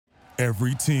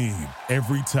Every team,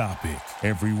 every topic,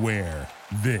 everywhere.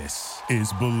 This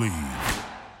is Believe.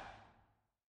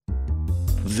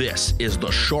 This is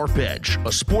The Sharp Edge,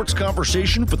 a sports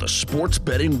conversation for the sports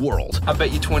betting world. I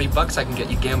bet you $20 I can get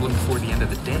you gambling before the end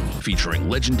of the day. Featuring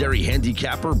legendary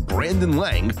handicapper Brandon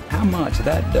Lang. How much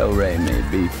that do-re may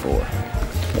be for?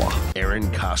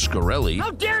 Aaron Coscarelli.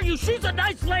 How dare you? She's a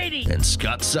nice lady. And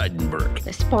Scott Seidenberg.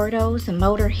 The sportos,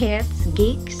 motorheads,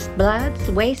 geeks, bloods,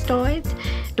 wastoids,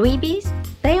 dweebies,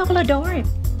 they all adore him.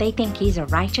 They think he's a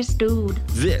righteous dude.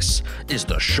 This is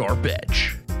The Sharp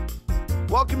Edge.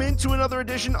 Welcome into another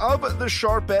edition of The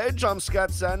Sharp Edge. I'm Scott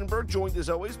Seidenberg, joined as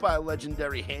always by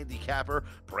legendary handicapper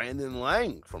Brandon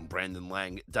Lang from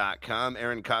BrandonLang.com.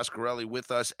 Aaron Coscarelli with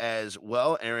us as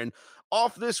well. Aaron,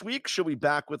 off this week. She'll be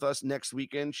back with us next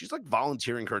weekend. She's like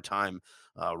volunteering her time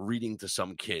reading to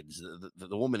some kids.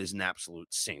 The woman is an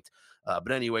absolute saint.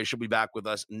 But anyway, she'll be back with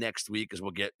us next week as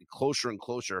we'll get closer and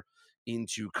closer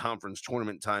into conference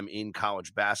tournament time in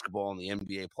college basketball and the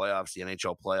NBA playoffs, the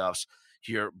NHL playoffs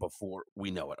here before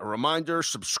we know it. A reminder,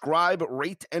 subscribe,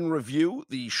 rate, and review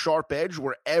The Sharp Edge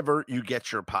wherever you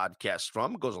get your podcasts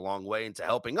from. It goes a long way into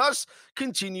helping us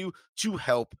continue to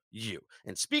help you.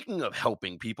 And speaking of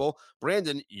helping people,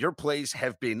 Brandon, your plays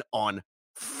have been on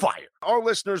fire. Our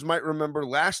listeners might remember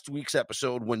last week's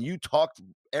episode when you talked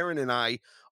Aaron and I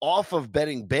off of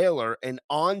betting Baylor and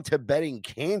on to betting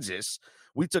Kansas.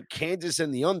 We took Kansas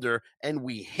in the under, and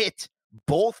we hit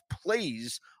both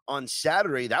plays on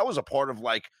Saturday. That was a part of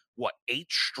 8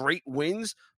 straight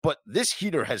wins, but this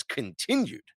heater has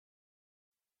continued.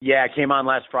 Yeah, I came on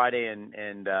last Friday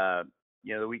and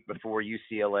the week before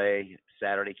UCLA,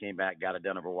 Saturday came back, got it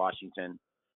done over Washington.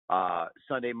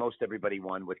 Sunday, most everybody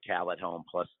won with Cal at home,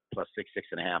 plus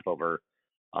 6.5 over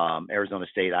Arizona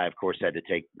State. I, of course, had to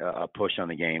take a push on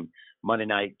the game. Monday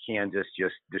night, Kansas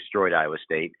just destroyed Iowa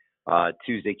State.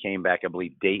 Tuesday came back, I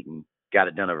believe Dayton got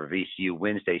it done over VCU.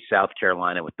 Wednesday, South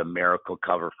Carolina with the miracle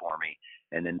cover for me.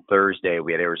 And then Thursday,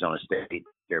 we had Arizona State,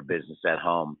 their business at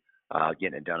home,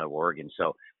 getting it done at Oregon.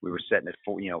 So we were setting it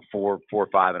four or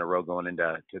five in a row going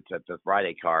into the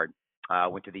Friday card.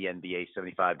 Went to the NBA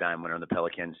 75-dime winner on the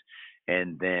Pelicans.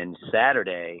 And then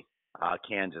Saturday,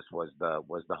 Kansas was the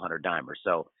 100-dimer.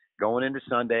 So going into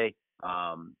Sunday,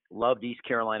 loved East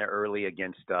Carolina early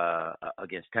against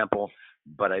Temple,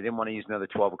 but I didn't want to use another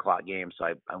 12 o'clock game. So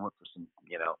I went for some,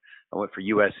 I went for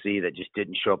USC that just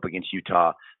didn't show up against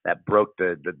Utah. That broke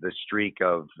the streak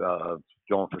of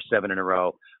going for 7 in a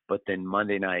row. But then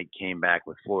Monday night came back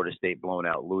with Florida State blowing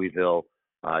out Louisville.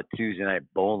 Tuesday night,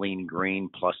 Bowling Green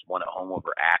 +1 at home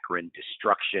over Akron.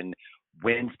 Destruction.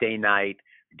 Wednesday night,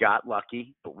 got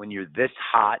lucky. But when you're this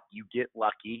hot, you get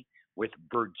lucky with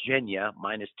Virginia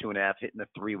 -2.5, hitting the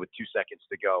 3 with 2 seconds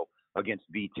to go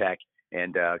against VTech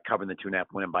and covering the 2.5,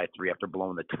 winning by 3 after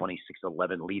blowing the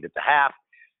 26-11 lead at the half.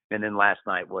 And then last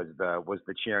night was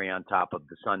the cherry on top of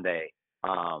the Sunday.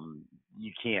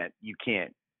 You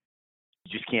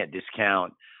just can't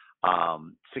discount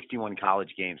 61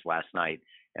 college games last night,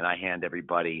 and I hand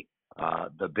everybody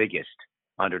the biggest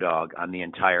underdog on the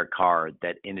entire card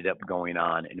that ended up going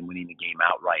on and winning the game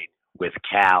outright with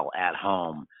Cal at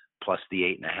home plus the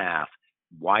 8.5,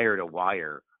 wire to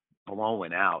wire,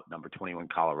 blowing out number 21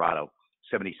 Colorado,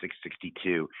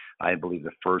 76-62. I believe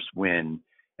the first win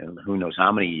in who knows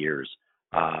how many years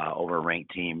over a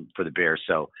ranked team for the Bears.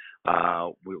 So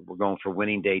we're going for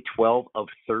winning day 12 of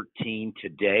 13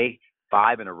 today,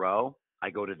 5 in a row. I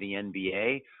go to the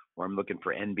NBA where I'm looking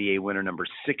for NBA winner number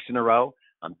 6 in a row.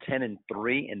 I'm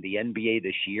 10-3 in the NBA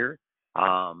this year.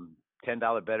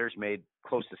 $10 bettors made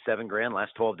close to $7,000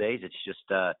 last 12 days. It's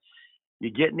just you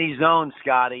get in these zones,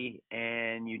 Scotty,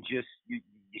 and you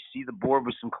see the board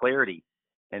with some clarity,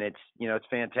 and it's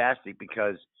fantastic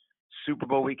because Super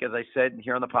Bowl week, as I said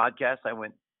here on the podcast, I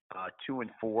went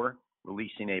 2-4,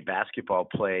 releasing a basketball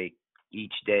play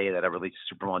each day that I released.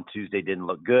 Super Bowl on Tuesday didn't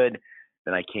look good.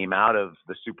 Then I came out of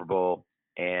the Super Bowl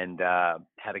and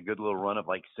had a good little run of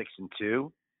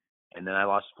 6-2. And then I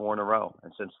lost 4 in a row.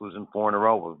 And since losing 4 in a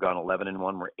row, we've gone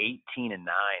 11-1. We're 18-9 in the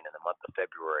month of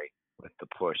February with the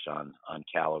push on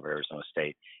Cal over Arizona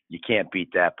State. You can't beat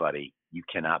that, buddy. You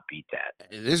cannot beat that.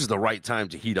 This is the right time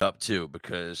to heat up, too,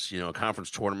 because,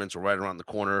 conference tournaments are right around the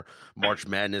corner. March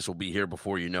Madness will be here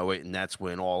before you know it, and that's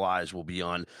when all eyes will be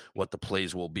on what the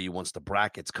plays will be once the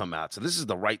brackets come out. So this is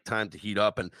the right time to heat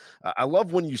up. And I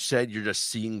love when you said you're just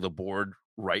seeing the board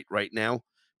right now,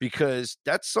 because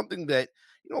that's something that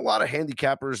a lot of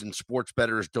handicappers and sports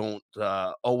bettors don't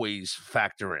always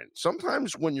factor in.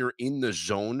 Sometimes when you're in the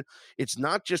zone, it's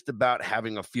not just about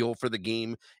having a feel for the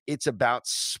game. It's about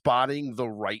spotting the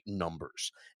right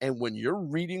numbers. And when you're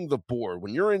reading the board,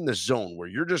 when you're in the zone where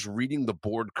you're just reading the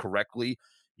board correctly,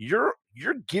 you're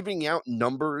giving out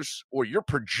numbers, or you're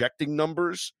projecting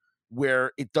numbers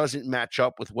where it doesn't match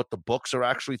up with what the books are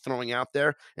actually throwing out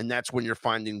there, and that's when you're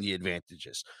finding the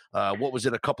advantages. What was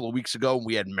it, a couple of weeks ago?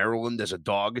 We had Maryland as a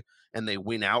dog, and they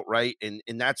win outright, and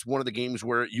that's one of the games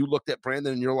where you looked at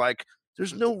Brandon and you're like,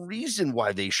 there's no reason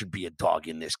why they should be a dog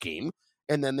in this game,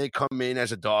 and then they come in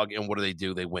as a dog, and what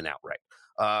do? They win outright.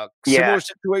 Similar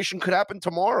situation could happen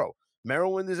tomorrow.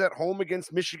 Maryland is at home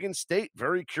against Michigan State.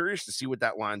 Very curious to see what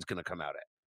that line's going to come out at.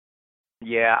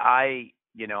 Yeah, I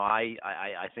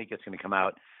think it's going to come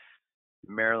out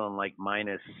Maryland like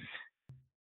minus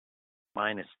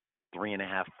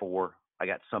 3.5, 4. I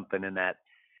got something in that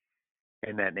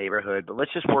neighborhood. But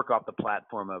let's just work off the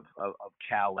platform of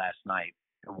Cal last night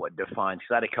and what defines. Because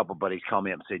I had a couple buddies call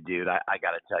me up and say, "Dude, I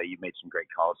got to tell you, you made some great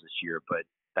calls this year, but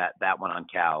that one on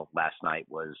Cal last night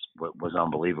was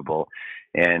unbelievable."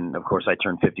 And of course, I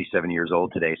turned 57 years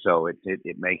old today, so it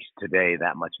makes today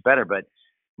that much better. But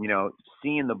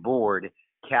seeing the board,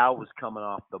 Cal was coming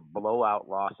off the blowout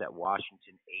loss at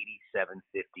Washington,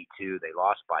 87-52. They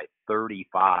lost by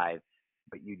 35.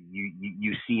 But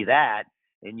you see that,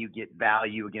 and you get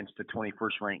value against the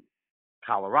 21st ranked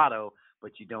Colorado,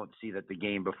 but you don't see that the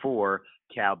game before,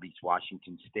 Cal beats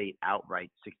Washington State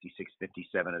outright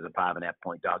 66-57 as a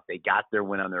 5.5-point dog. They got their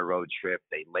win on their road trip.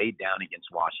 They laid down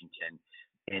against Washington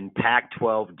in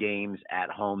Pac-12 games at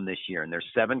home this year, and there's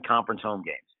 7 conference home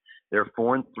games. They're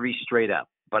 4-3 straight up,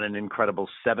 but an incredible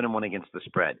 7-1 against the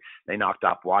spread. They knocked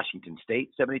off Washington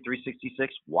State 73-66,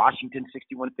 Washington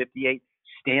 61-58,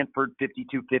 Stanford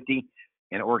 52-50,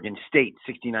 and Oregon State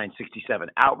 69-67.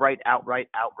 Outright.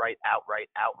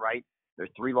 Their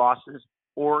 3 losses.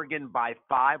 Oregon by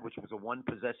 5, which was a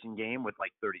 1-possession game with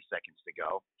like 30 seconds to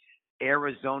go.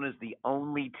 Arizona's the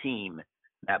only team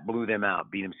that blew them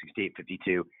out, beat them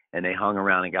 68-52, and they hung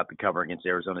around and got the cover against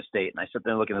Arizona State. And I sit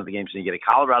there looking at the game, so you get a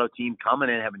Colorado team coming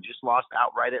in, having just lost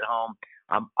outright at home.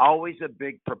 I'm always a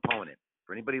big proponent,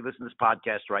 for anybody listening to this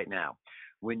podcast right now,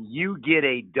 when you get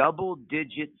a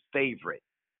double-digit favorite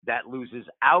that loses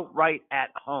outright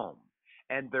at home,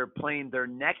 and they're playing their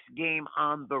next game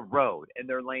on the road, and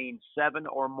they're laying 7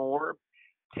 or more,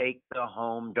 take the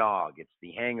home dog. It's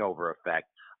the hangover effect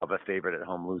of a favorite at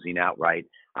home losing outright.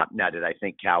 Now, did I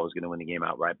think Cal was going to win the game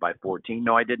outright by 14?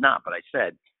 No, I did not. But I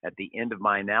said at the end of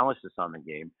my analysis on the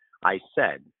game, I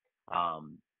said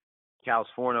Cal's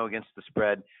 4-0 against the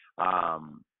spread.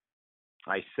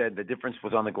 I said the difference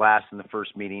was on the glass in the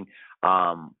first meeting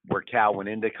where Cal went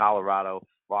into Colorado,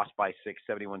 lost by 6,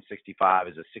 71-65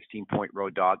 as a 16-point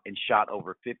road dog, and shot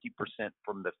over 50%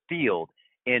 from the field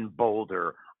in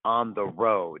Boulder on the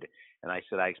road. And I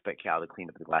said I expect Cal to clean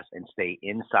up the glass and stay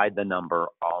inside the number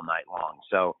all night long.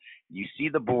 So you see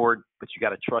the board, but you got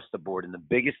to trust the board. And the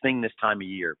biggest thing this time of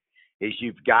year is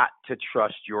you've got to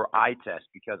trust your eye test,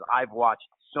 because I've watched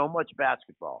so much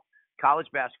basketball, college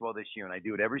basketball this year, and I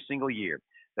do it every single year,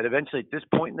 that eventually at this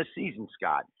point in the season,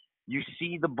 Scott, you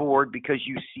see the board because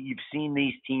you've seen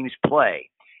these teams play,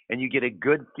 and you get a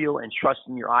good feel and trust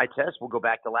in your eye test. We'll go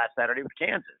back to last Saturday with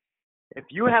Kansas. If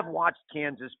you have watched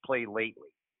Kansas play lately,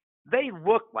 they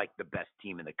look like the best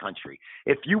team in the country.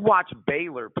 If you watch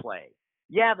Baylor play,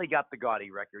 yeah, they got the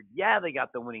gaudy record. Yeah, they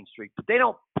got the winning streak, but they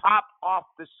don't pop off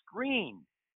the screen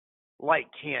like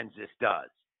Kansas does.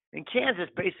 And Kansas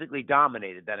basically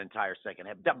dominated that entire second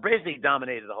half, basically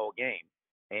dominated the whole game.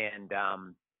 And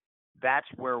that's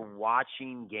where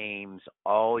watching games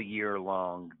all year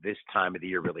long this time of the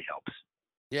year really helps.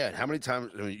 Yeah, and how many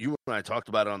times, you and I talked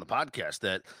about it on the podcast,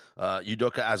 that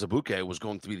Udoka Azubuike was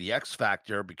going to be the X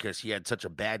factor because he had such a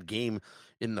bad game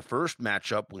in the first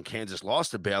matchup when Kansas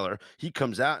lost to Baylor. He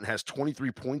comes out and has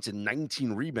 23 points and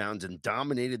 19 rebounds and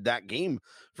dominated that game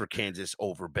for Kansas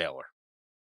over Baylor.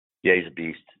 Yeah, he's a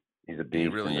beast. He's a beast. He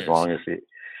really is. As long as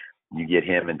you get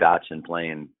him and Dotson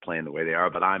playing the way they are.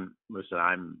 But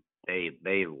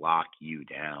they lock you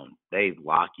down. They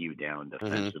lock you down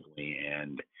defensively,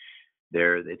 and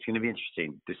it's going to be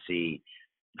interesting to see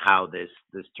how this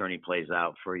tourney plays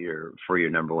out for your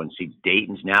number 1 seed.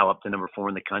 Dayton's now up to number 4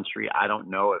 in the country. I don't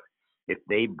know if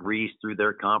they breeze through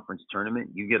their conference tournament,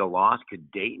 you get a loss. Could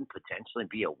Dayton potentially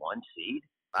be a 1 seed?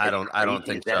 I don't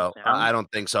think so. I don't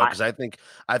think so, because I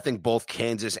think both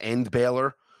Kansas and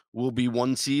Baylor will be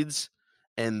 1 seeds,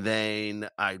 and then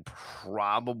I'd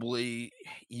probably,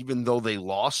 even though they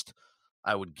lost,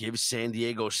 I would give San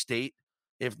Diego State,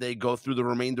 if they go through the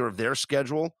remainder of their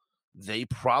schedule, they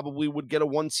probably would get a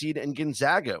 1 seed, and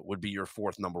Gonzaga would be your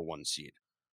 4th number 1 seed.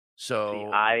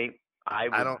 So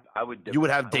you would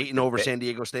have Dayton over San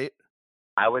Diego State?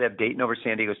 I would have Dayton over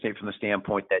San Diego State from the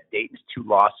standpoint that Dayton's 2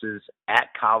 losses at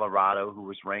Colorado, who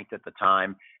was ranked at the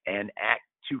time, and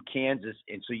to Kansas.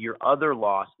 And so your other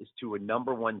loss is to a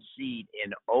number 1 seed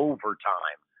in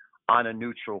overtime on a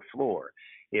neutral floor.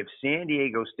 If San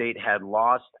Diego State had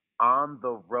lost on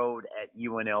the road at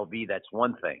UNLV, that's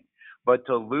one thing. But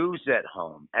to lose at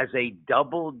home as a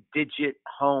double-digit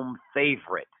home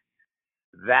favorite,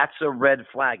 that's a red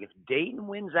flag. If Dayton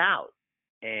wins out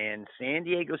and San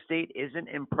Diego State isn't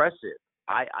impressive,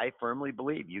 I firmly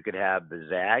believe you could have the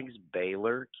Zags,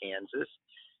 Baylor, Kansas,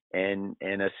 and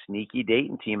a sneaky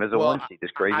Dayton team as a 1 seed.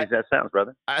 As crazy as that sounds,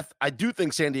 brother. I do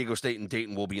think San Diego State and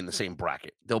Dayton will be in the same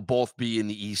bracket. They'll both be in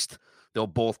the East. They'll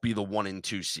both be the 1 and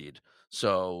 2 seed.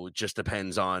 So it just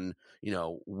depends on,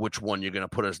 which one you're going to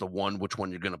put as the 1, which one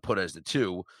you're going to put as the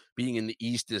 2. Being in the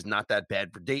East is not that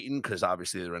bad for Dayton because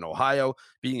obviously they're in Ohio.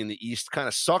 Being in the East kind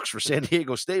of sucks for San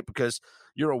Diego State because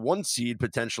you're a 1 seed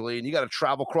potentially, and you got to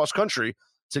travel cross country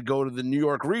to go to the New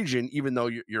York region, even though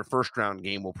your first round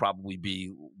game will probably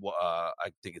be,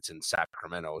 I think it's in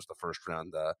Sacramento is the first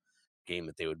round game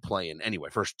that they would play in. Anyway,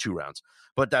 first 2 rounds.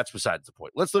 But that's besides the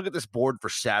point. Let's look at this board for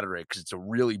Saturday because it's a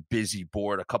really busy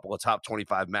board. A couple of top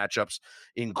 25 matchups,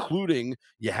 including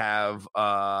you have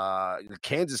the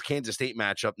Kansas State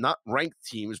matchup. Not ranked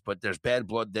teams, but there's bad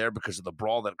blood there because of the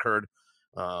brawl that occurred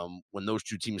when those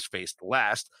 2 teams faced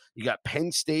last. You got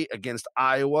Penn State against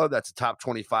Iowa. That's a top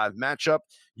 25 matchup.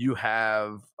 You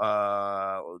have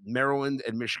Maryland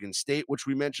and Michigan State, which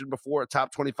we mentioned before, a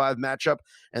top 25 matchup.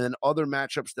 And then other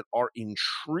matchups that are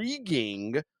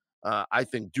intriguing. I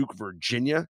think Duke,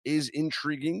 Virginia is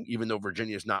intriguing, even though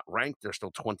Virginia is not ranked. They're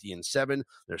still 20-7.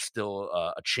 They're still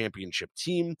a championship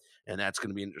team, and that's going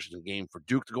to be an interesting game for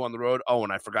Duke to go on the road. Oh,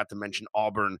 and I forgot to mention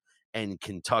Auburn and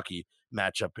Kentucky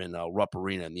matchup in Rupp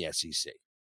Arena in the SEC.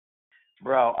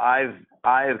 Bro, I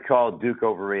have called Duke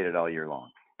overrated all year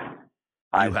long.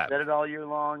 I've said it all year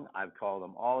long. I've called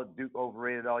them all Duke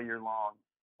overrated all year long.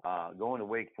 Going to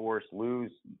Wake Forest,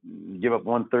 lose, give up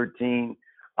 113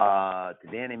 to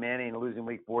Danny Manning and losing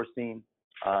Wake Forest team.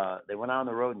 They went on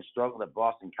the road and struggled at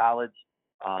Boston College.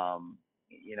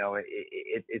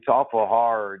 It's awful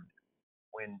hard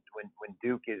when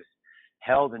Duke is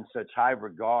held in such high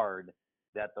regard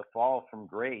that the fall from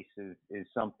grace is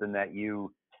something that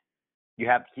you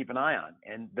have to keep an eye on.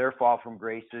 And their fall from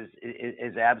grace is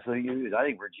absolutely huge. I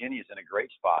think Virginia's in a great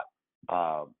spot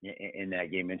in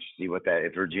that game. Interesting to see what that,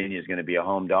 if Virginia is going to be a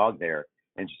home dog there.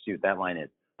 Interesting to see what that line is.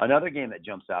 Another game that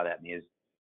jumps out at me is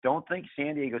don't think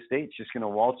San Diego State's just going to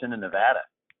waltz into Nevada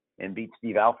and beat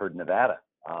Steve Alford in Nevada.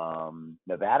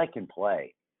 Nevada can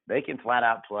play. They can flat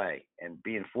out play. And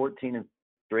being 14 and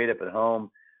straight up at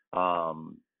home,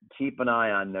 keep an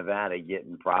eye on Nevada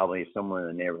getting probably somewhere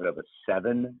in the neighborhood of a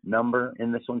 7 number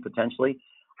in this one potentially.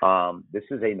 This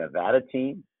is a Nevada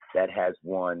team that has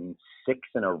won 6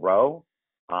 in a row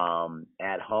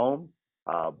at home.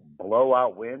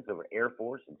 Blowout wins over Air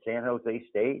Force and San Jose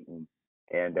State, and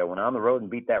went on the road and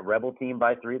beat that Rebel team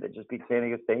by 3 that just beat San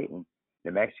Diego State, and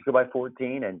New Mexico by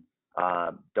 14. And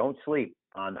don't sleep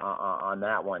on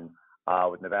that one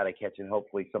with Nevada catching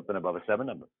hopefully something above a 7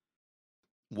 number.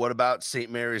 What about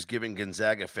St. Mary's giving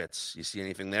Gonzaga fits? You see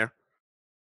anything there?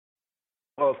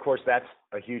 Well, of course, that's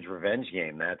a huge revenge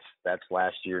game. That's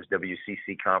last year's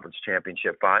WCC Conference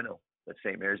Championship final. That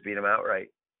St. Mary's beat them outright.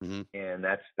 Mm-hmm. And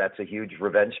that's a huge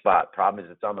revenge spot. Problem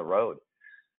is it's on the road.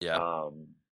 Yeah.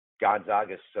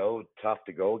 Gonzaga is so tough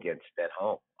to go against at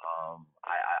home. And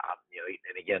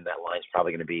again, that line's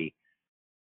probably going to be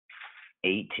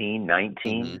 18,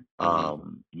 19. Mm-hmm.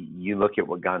 You look at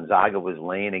what Gonzaga was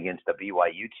laying against the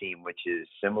BYU team, which is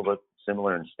similar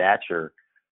in stature.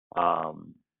 I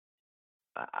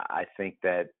think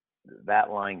that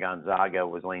line Gonzaga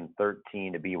was laying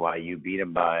 13 to BYU, beat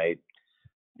them by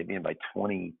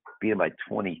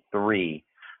 23.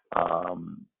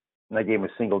 That game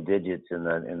was single digits in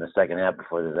the second half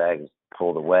before the Zags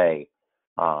pulled away.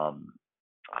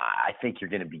 I think you're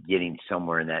going to be getting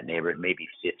somewhere in that neighborhood, maybe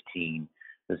 15.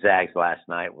 The Zags last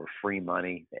night were free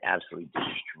money. They absolutely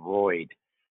destroyed.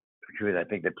 I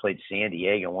think they played San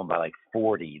Diego and won by like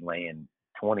 40, laying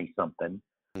 20-something.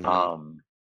 Mm-hmm. So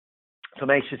I'm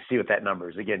anxious to see what that number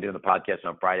is. Again, doing the podcast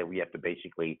on Friday, we have to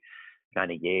basically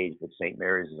kind of gauge. But St.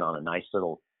 Mary's is on a nice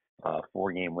little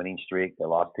 4-game winning streak. They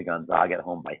lost to Gonzaga at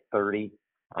home by 30.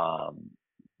 I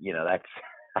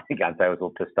think Gonzaga was a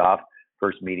little pissed off.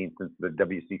 First meeting since the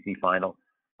WCC final,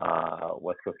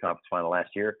 West Coast Conference final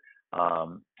last year.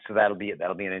 So that'll be an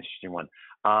interesting one.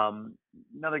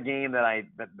 Another game that I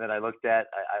looked at,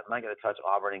 I'm not going to touch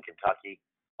Auburn and Kentucky,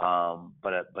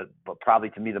 but probably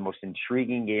to me the most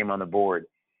intriguing game on the board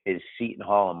is Seton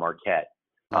Hall and Marquette.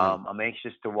 I'm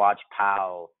anxious to watch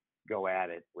Powell go at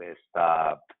it with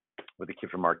the kid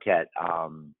from Marquette,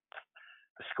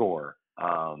 the scorer.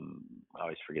 I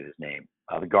always forget his name.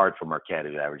 The guard from Marquette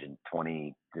who's averaging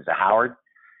 20. Is it Howard?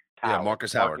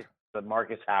 Marcus Howard.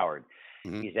 Marcus Howard.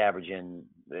 Mm-hmm. He's averaging,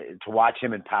 to watch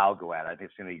him and Powell go at it, I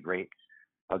think it's going to be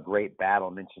a great battle.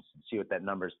 I'm interested to see what that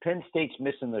number is. Penn State's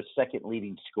missing their second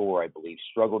leading scorer, I believe.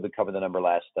 Struggled to cover the number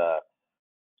last I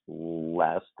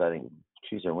think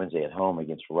Tuesday or Wednesday at home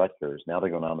against Rutgers. Now they're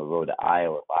going on the road to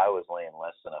Iowa. If Iowa's laying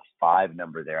less than a 5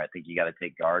 number there, I think you got to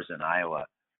take Garza in Iowa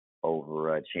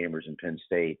over Chambers and Penn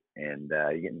State, and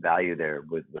you're getting value there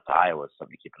with Iowa.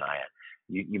 Something to keep an eye on.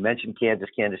 You mentioned Kansas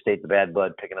State, the bad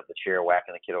blood, picking up the chair,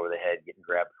 whacking the kid over the head, getting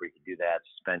grabbed before you could do that,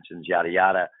 suspensions, yada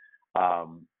yada.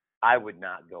 I would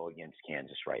not go against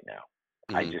Kansas right now.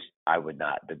 Mm-hmm. I would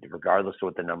not. But regardless of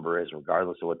what the number is,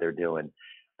 regardless of what they're doing,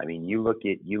 I mean, you look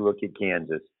at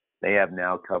Kansas. They have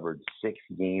now covered 6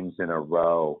 games in a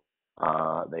row.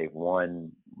 They've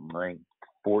won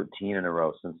 14 in a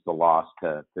row since the loss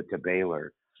to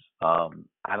Baylor.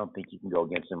 I don't think you can go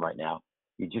against them right now.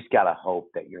 You just got to hope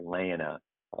that you're laying a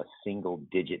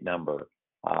single-digit number.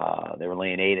 They were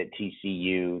laying 8 at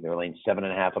TCU. They were laying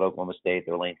 7.5 at Oklahoma State.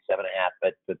 They were laying 7.5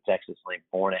 at Texas, laying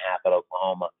 4.5 at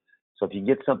Oklahoma. So if you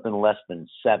get something less than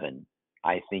 7,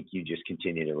 I think you just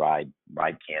continue to ride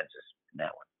Kansas in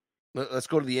that one. Let's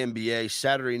go to the NBA.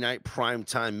 Saturday night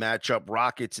primetime matchup,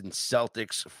 Rockets and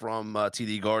Celtics from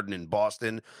TD Garden in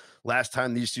Boston. Last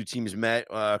time these two teams met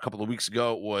a couple of weeks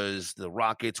ago was the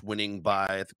Rockets winning by,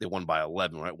 I think they won by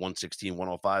 11, right?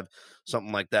 116-105,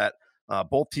 something like that.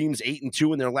 Both teams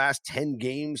 8-2 in their last 10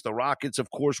 games. The Rockets,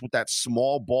 of course, with that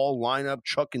small ball lineup,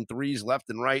 chucking threes left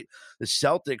and right. The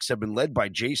Celtics have been led by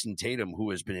Jason Tatum, who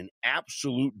has been an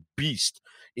absolute beast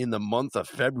in the month of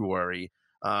February.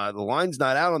 The line's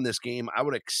not out on this game. I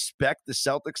would expect the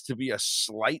Celtics to be a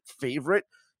slight favorite.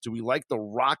 Do we like the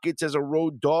Rockets as a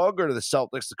road dog, or do the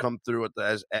Celtics to come through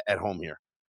at home here?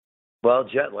 Well,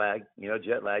 jet lag. You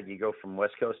go from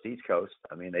West Coast to East Coast.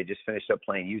 I mean, they just finished up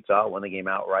playing Utah, won the game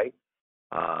outright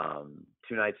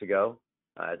 2 nights ago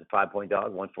as a 5-point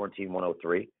dog,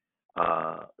 114-103.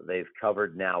 They've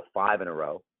covered now 5 in a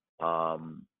row.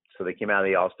 So they came out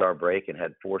of the All-Star break and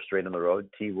had 4 straight on the road: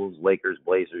 T-Wolves, Lakers,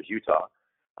 Blazers, Utah.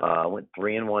 Went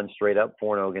 3-1 straight up,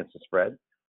 4-0 against the spread.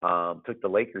 Took the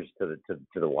Lakers to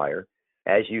the wire.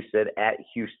 As you said, at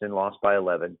Houston, lost by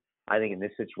 11. I think in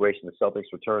this situation, the Celtics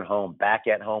return home, back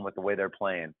at home with the way they're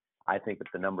playing. I think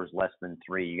if the number's less than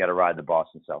 3, you got to ride the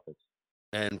Boston Celtics.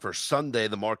 And for Sunday,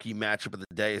 the marquee matchup of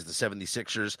the day is the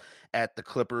 76ers at the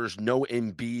Clippers. No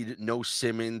Embiid, no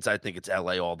Simmons. I think it's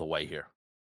LA all the way here.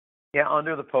 Yeah,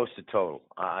 under the posted total.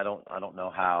 I don't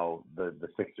know how the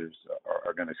Sixers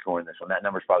are going to score in this one. That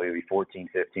number's probably going to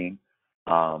be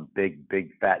 14-15.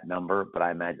 Big fat number, but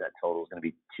I imagine that total is going to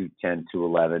be 210,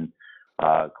 211.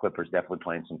 Clippers definitely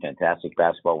playing some fantastic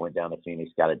basketball. Went down to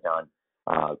Phoenix, got it done.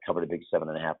 Covered a big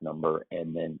 7.5 number,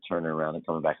 and then turning around and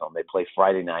coming back home. They play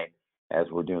Friday night as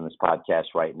we're doing this podcast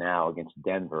right now against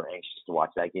Denver. Anxious to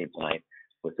watch that game tonight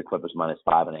with the Clippers minus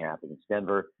 5.5 against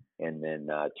Denver, and then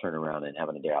turn around and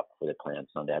having a day off before they play on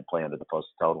Sunday. I'd play under the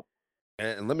posted total.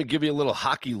 And let me give you a little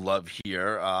hockey love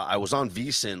here. I was on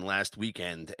VSiN last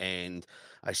weekend, and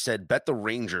I said bet the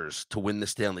Rangers to win the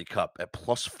Stanley Cup at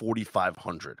plus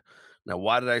 4,500. Now,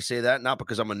 why did I say that? Not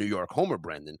because I'm a New York homer,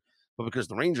 Brandon, but because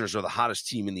the Rangers are the hottest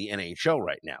team in the NHL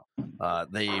right now.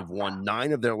 They've won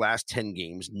 9 of their last 10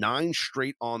 games, 9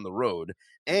 straight on the road.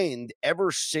 And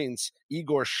ever since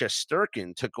Igor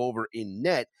Shesterkin took over in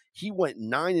net, he went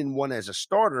 9-1 as a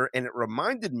starter, and it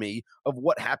reminded me of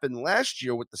what happened last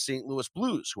year with the St. Louis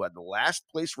Blues, who had the last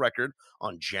place record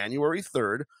on January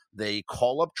 3rd. They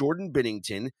call up Jordan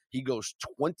Binnington. He goes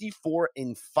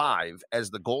 24-5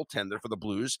 as the goaltender for the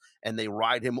Blues, and they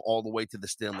ride him all the way to the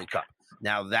Stanley Cup.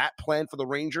 Now, that plan for the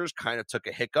Rangers kind of took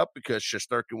a hiccup because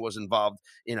Shesterkin was involved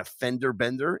in a fender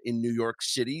bender in New York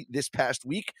City this past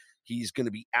week. He's going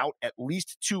to be out at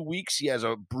least 2 weeks. He has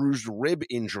a bruised rib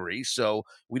injury, so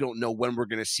we don't know when we're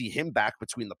going to see him back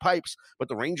between the pipes. But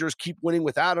the Rangers keep winning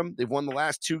without him. They've won the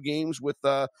last 2 games with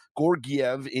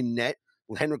Georgiev in net.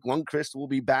 Henrik Lundqvist will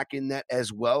be back in net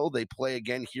as well. They play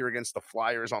again here against the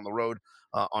Flyers on the road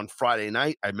on Friday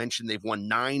night. I mentioned they've won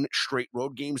 9 straight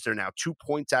road games. They're now 2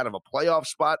 points out of a playoff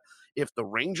spot. If the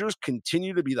Rangers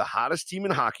continue to be the hottest team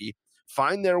in hockey,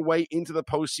 find their way into the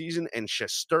postseason, and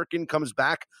Shesterkin comes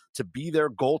back to be their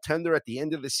goaltender at the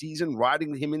end of the season,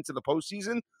 riding him into the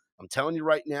postseason, I'm telling you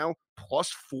right now,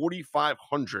 plus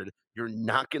 4,500, you're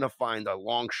not going to find a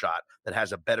long shot that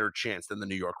has a better chance than the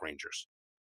New York Rangers.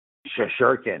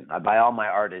 Sure can. I buy all my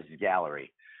art at his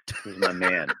gallery. He's my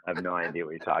man. I have no idea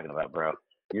what you're talking about, bro.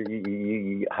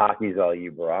 You hockey's all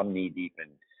you, bro. I'm knee deep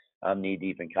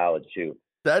in college too.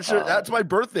 That's my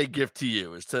birthday gift to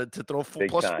you, is to throw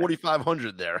plus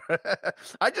 4,500 there.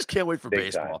 I just can't wait for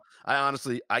baseball.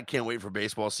 I can't wait for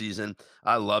baseball season.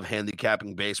 I love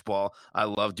handicapping baseball. I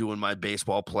love doing my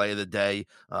baseball play of the day.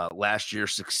 Last year,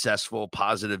 successful,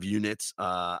 positive units.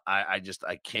 I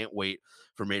can't wait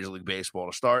for Major League Baseball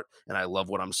to start, and I love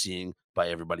what I'm seeing by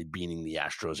everybody beating the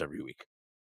Astros every week.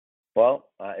 Well,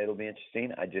 it'll be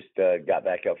interesting. I just got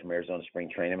back up from Arizona spring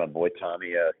training. My boy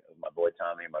Tommy, my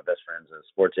best friend's a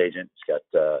sports agent. He's got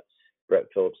Brett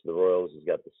Phillips of the Royals. He's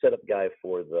got the setup guy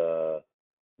for the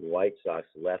White Sox,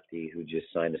 lefty, who just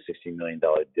signed a $16 million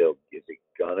deal. Is it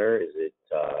Gunnar? Is it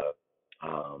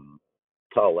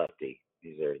tall lefty?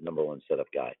 He's their number one setup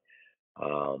guy.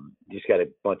 Just got a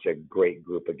bunch of great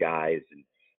group of guys, and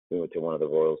we went to one of the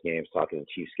Royals games, talking to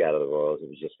the chief scout of the Royals. It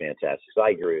was just fantastic. So I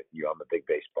agree with you. I'm a big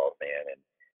baseball fan,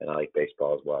 and I like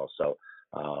baseball as well. So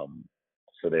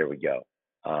there we go.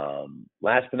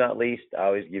 Last but not least, I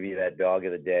always give you that dog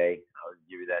of the day. I always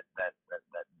give you that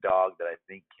dog that I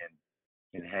think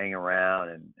can hang around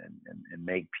and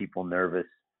make people nervous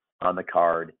on the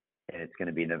card, and it's going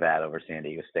to be Nevada over San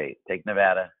Diego State. Take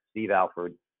Nevada, Steve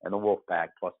Alford, and the Wolfpack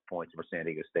plus points over San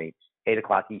Diego State, 8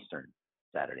 o'clock Eastern,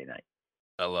 Saturday night.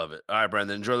 I love it. All right,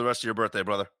 Brandon, enjoy the rest of your birthday,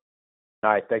 brother. All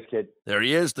right, thanks, kid. There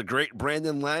he is, the great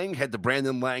Brandon Lang. Head to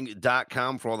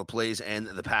BrandonLang.com for all the plays and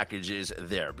the packages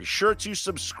there. Be sure to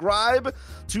subscribe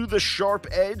to The Sharp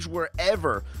Edge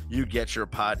wherever you get your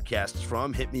podcasts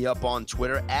from. Hit me up on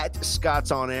Twitter at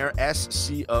ScottsOnAir,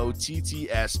 ScottsOnAir.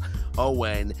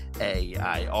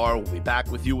 We'll be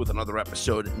back with you with another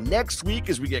episode next week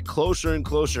as we get closer and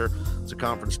closer to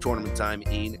conference tournament time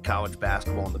in college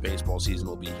basketball, and the baseball season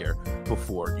will be here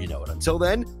before you know it. Until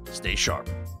then, stay sharp.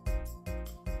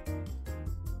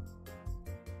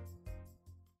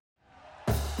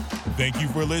 Thank you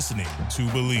for listening to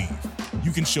Believe.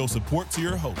 You can show support to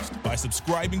your host by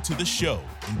subscribing to the show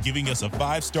and giving us a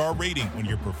 5-star rating on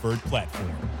your preferred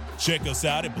platform. Check us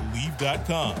out at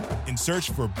Believe.com and search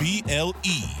for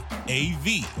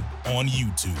BLEAV on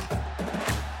YouTube.